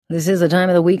This is the time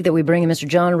of the week that we bring in Mr.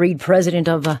 John Reid, president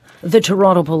of the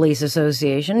Toronto Police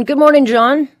Association. Good morning,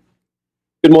 John.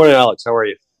 Good morning, Alex. How are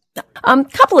you?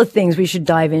 Couple of things we should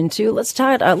dive into. Let's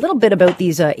talk a little bit about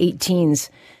these 18s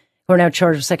who are now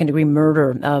charged with second-degree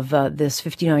murder of this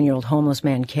 59-year-old homeless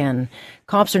man, Ken.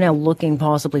 Cops are now looking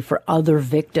possibly for other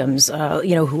victims,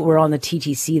 who were on the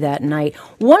TTC that night.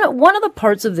 One of the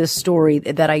parts of this story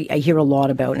that I hear a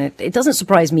lot about, and it doesn't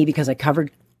surprise me because I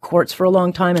covered courts for a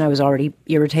long time and I was already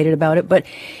irritated about it. But,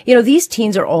 these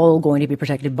teens are all going to be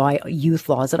protected by youth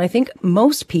laws. And I think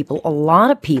most people, a lot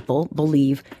of people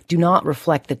believe do not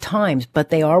reflect the times,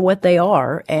 but they are what they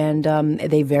are. And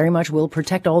they very much will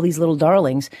protect all these little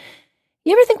darlings.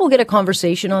 You ever think we'll get a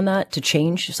conversation on that to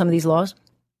change some of these laws?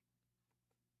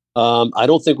 I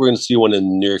don't think we're going to see one in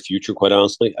the near future, quite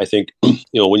honestly. I think,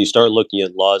 when you start looking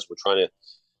at laws, we're trying to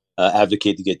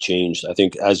advocate to get changed. I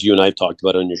think, as you and I have talked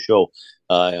about on your show,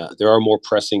 there are more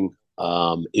pressing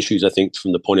issues, I think,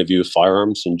 from the point of view of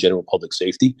firearms and general public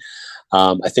safety.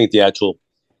 I think the actual,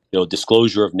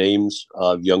 disclosure of names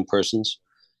of young persons,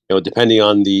 depending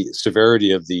on the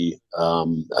severity of the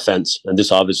offense, and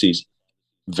this obviously is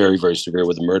very, very severe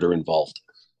with a murder involved.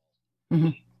 Mm-hmm.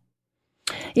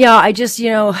 Yeah, I just,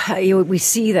 we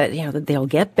see that, that they'll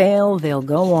get bail, they'll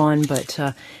go on, but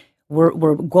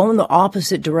we're going the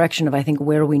opposite direction of, I think,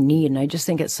 where we need. And I just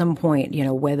think at some point,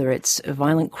 whether it's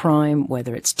violent crime,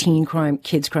 whether it's teen crime,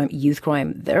 kids crime, youth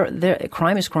crime,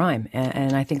 crime is crime.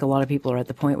 And I think a lot of people are at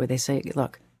the point where they say,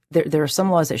 look, there are some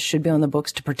laws that should be on the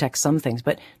books to protect some things,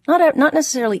 but not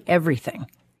necessarily everything.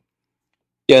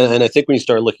 Yeah, and I think when you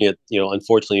start looking at,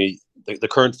 unfortunately, the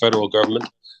current federal government,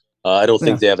 I don't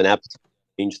think they have an appetite to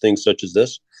change things such as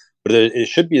this, but it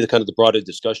should be the broader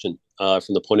discussion from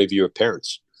the point of view of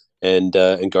parents and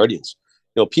guardians.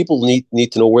 People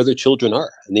need to know where their children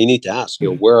are, and they need to ask,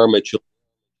 where are my children?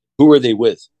 Who are they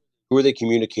with? Who are they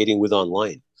communicating with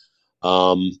online?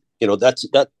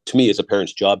 That to me is a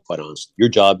parent's job, quite honestly. Your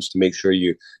job is to make sure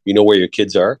you know where your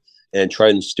kids are and try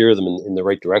and steer them in the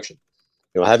right direction.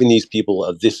 Having these people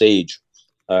of this age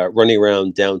running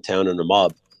around downtown in a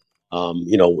mob,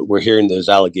 we're hearing those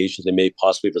allegations they may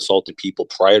possibly have assaulted people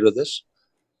prior to this.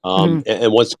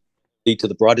 And what's lead to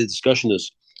the broader discussion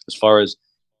is as far as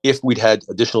if we'd had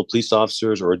additional police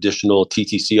officers or additional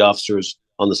TTC officers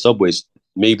on the subways,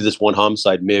 maybe this one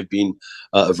homicide may have been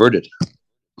averted.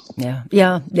 Yeah,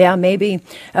 maybe.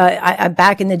 I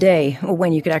back in the day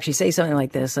when you could actually say something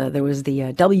like this, there was the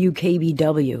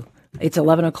WKBW. It's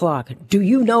 11 o'clock. Do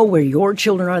you know where your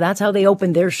children are? That's how they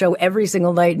opened their show every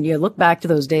single night. And you look back to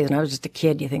those days, and I was just a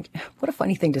kid. You think, what a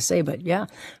funny thing to say. But yeah,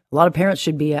 a lot of parents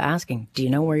should be asking, do you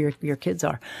know where your kids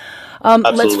are?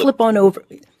 Let's flip on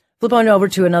over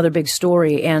to another big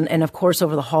story. And of course,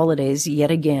 over the holidays, yet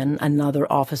again,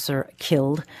 another officer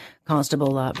killed.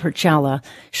 Constable Perchala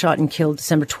shot and killed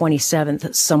December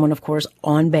 27th. Someone, of course,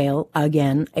 on bail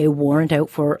again, a warrant out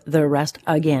for the arrest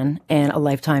again, and a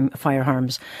lifetime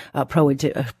firearms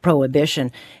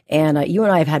prohibition. And you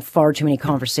and I have had far too many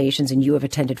conversations, and you have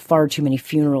attended far too many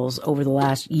funerals over the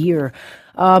last year.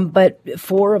 But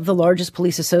four of the largest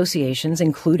police associations,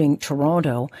 including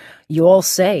Toronto, you all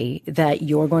say that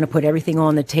you're going to put everything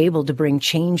on the table to bring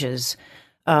changes.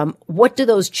 What do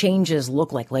those changes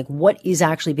look like? Like, what is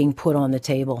actually being put on the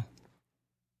table?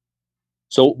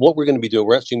 So what we're going to be doing,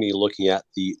 we're actually going to be looking at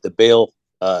the bail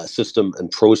system and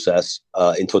process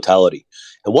in totality.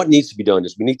 And what needs to be done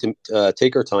is we need to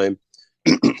take our time,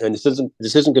 and this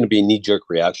isn't going to be a knee-jerk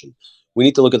reaction. We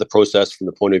need to look at the process from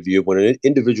the point of view of when an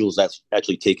individual is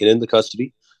actually taken into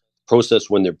custody, process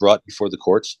when they're brought before the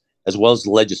courts, as well as the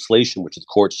legislation which the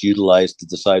courts utilize to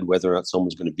decide whether or not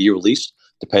someone's going to be released,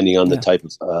 depending on the type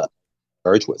of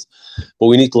charge with. But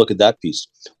we need to look at that piece.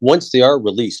 Once they are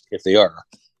released, if they are,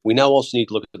 we now also need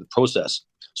to look at the process.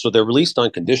 So they're released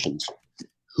on conditions.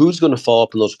 Who's going to follow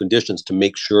up on those conditions to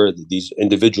make sure that these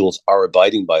individuals are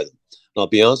abiding by them? And I'll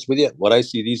be honest with you, what I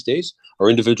see these days are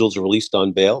individuals are released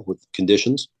on bail with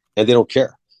conditions, and they don't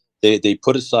care. They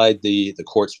put aside the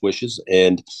court's wishes,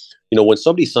 and when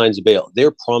somebody signs a bail,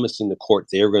 they're promising the court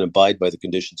they are going to abide by the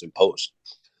conditions imposed.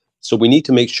 So we need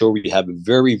to make sure we have a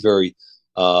very, very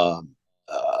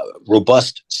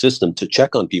robust system to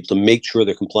check on people to make sure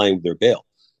they're complying with their bail.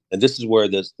 And this is where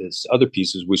this other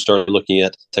pieces we start looking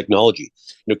at technology.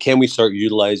 Can we start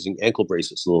utilizing ankle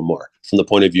bracelets a little more from the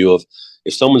point of view of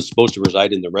if someone's supposed to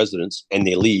reside in their residence and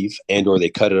they leave and or they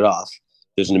cut it off,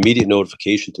 there's an immediate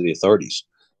notification to the authorities.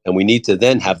 And we need to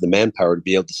then have the manpower to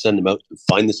be able to send them out and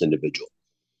find this individual.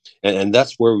 And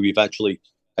that's where we've actually,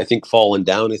 I think, fallen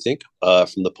down,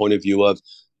 from the point of view of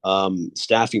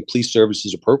staffing police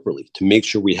services appropriately to make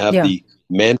sure we have the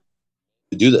manpower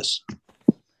to do this.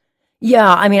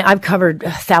 Yeah, I mean, I've covered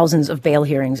thousands of bail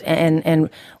hearings, and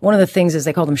one of the things is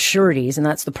they call them sureties, and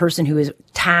that's the person who is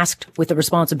tasked with the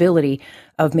responsibility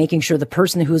of making sure the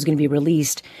person who is going to be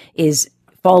released is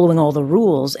following all the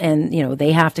rules, and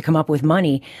they have to come up with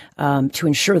money to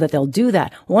ensure that they'll do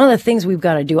that. One of the things we've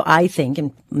got to do, I think,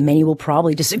 and many will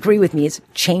probably disagree with me, is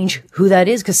change who that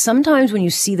is, because sometimes when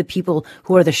you see the people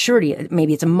who are the surety,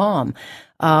 maybe it's a mom,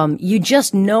 you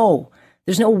just know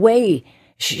there's no way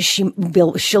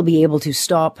she'll be able to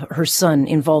stop her son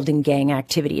involved in gang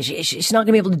activity. She's not going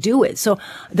to be able to do it. So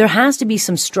there has to be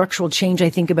some structural change,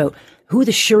 I think, about who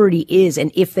the surety is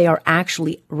and if they are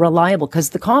actually reliable.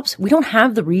 Because the cops, we don't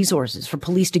have the resources for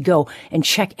police to go and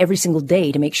check every single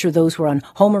day to make sure those who are on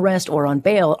home arrest or on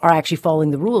bail are actually following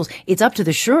the rules. It's up to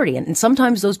the surety. And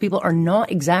sometimes those people are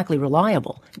not exactly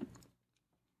reliable.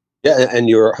 Yeah, and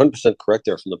you're 100% correct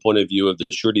there from the point of view of the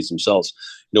sureties themselves.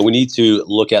 We need to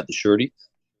look at the surety,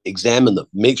 examine them,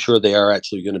 make sure they are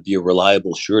actually going to be a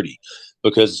reliable surety.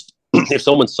 Because if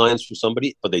someone signs for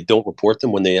somebody, but they don't report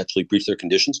them when they actually breach their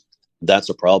conditions, that's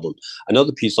a problem.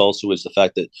 Another piece also is the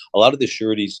fact that a lot of the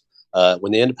sureties,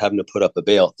 when they end up having to put up a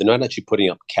bail, they're not actually putting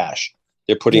up cash.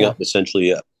 They're putting up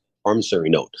essentially a promissory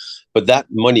note. But that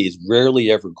money is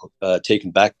rarely ever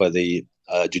taken back by the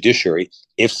judiciary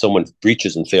if someone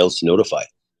breaches and fails to notify.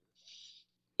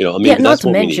 Not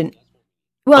to mention,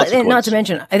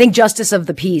 I think justice of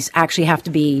the peace actually have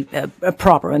to be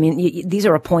proper. I mean, these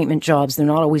are appointment jobs. They're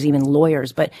not always even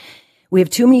lawyers, but we have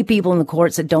too many people in the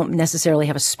courts that don't necessarily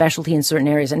have a specialty in certain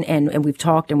areas. And we've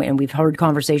talked and we've heard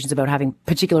conversations about having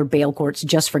particular bail courts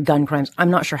just for gun crimes.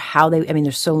 I'm not sure how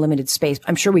there's so limited space.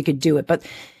 I'm sure we could do it, but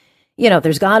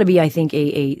there's got to be, I think,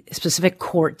 a specific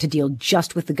court to deal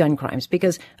just with the gun crimes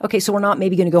because, okay, so we're not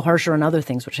maybe going to go harsher on other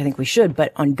things, which I think we should,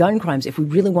 but on gun crimes, if we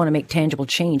really want to make tangible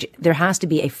change, there has to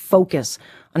be a focus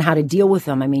on how to deal with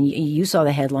them. I mean, you saw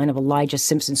the headline of Elijah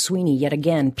Simpson Sweeney. Yet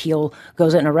again, Peel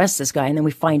goes out and arrests this guy, and then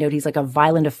we find out he's like a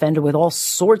violent offender with all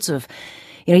sorts of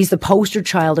he's the poster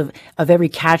child of every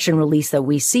catch and release that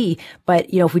we see.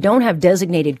 But, if we don't have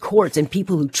designated courts and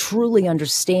people who truly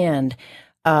understand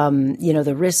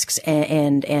the risks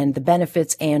and the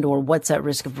benefits and or what's at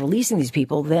risk of releasing these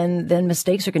people, then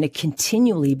mistakes are going to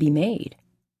continually be made.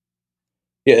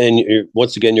 Yeah, and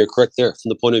once again, you're correct there. From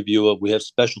the point of view of we have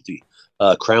specialty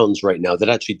crowns right now that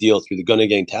actually deal through the Gun and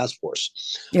Gang Task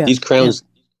Force. Yeah, these crowns,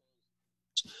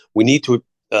 we need to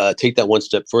take that one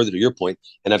step further to your point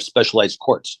and have specialized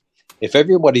courts. If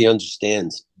everybody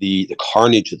understands the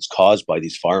carnage that's caused by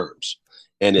these firearms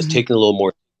and is taken a little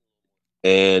more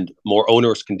and more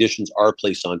onerous conditions are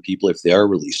placed on people if they are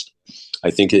released, I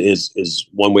think it is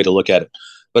one way to look at it.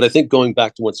 But I think going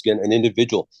back to, once again, an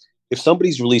individual, if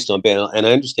somebody's released on bail, and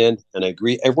I understand and I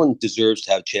agree, everyone deserves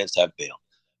to have a chance to have bail.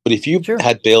 But if you've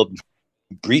had bail,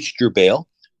 breached your bail,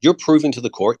 you're proving to the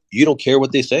court you don't care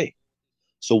what they say.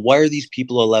 So why are these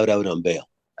people allowed out on bail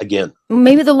again?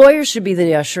 Maybe the lawyers should be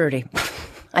the surety.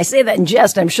 I say that in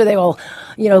jest. I'm sure they all,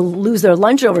 lose their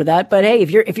lunch over that. But hey,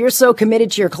 if you're so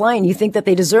committed to your client, you think that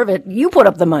they deserve it, you put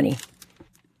up the money.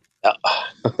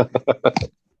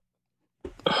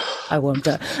 I won't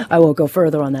go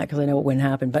further on that because I know it wouldn't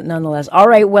happen. But nonetheless, all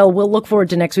right. Well, we'll look forward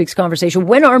to next week's conversation.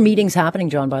 When are meetings happening,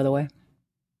 John? By the way.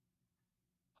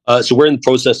 So we're in the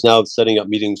process now of setting up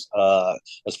meetings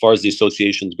as far as the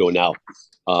associations go now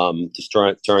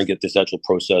to try and get this actual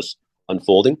process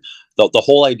unfolding. The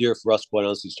whole idea for us, quite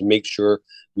honestly, is to make sure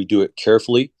we do it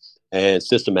carefully and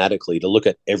systematically to look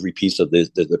at every piece of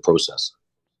the process.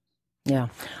 Yeah.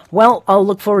 Well, I'll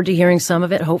look forward to hearing some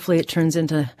of it. Hopefully it turns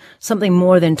into something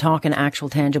more than talk and actual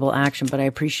tangible action. But I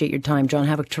appreciate your time, John.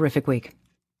 Have a terrific week.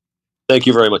 Thank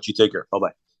you very much. You take care.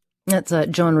 Bye-bye. That's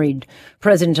John Reid,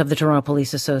 president of the Toronto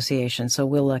Police Association. So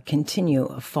we'll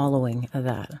continue following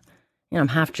that. I'm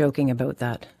half joking about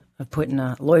that, of putting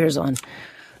lawyers on,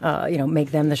 make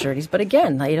them the sureties. But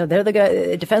again, they're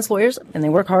the defense lawyers and they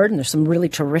work hard and there's some really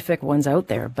terrific ones out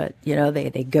there. But,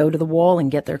 they go to the wall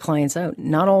and get their clients out.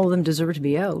 Not all of them deserve to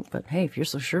be out. But hey, if you're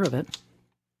so sure of it,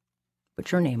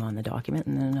 put your name on the document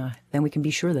and then we can be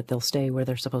sure that they'll stay where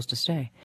they're supposed to stay.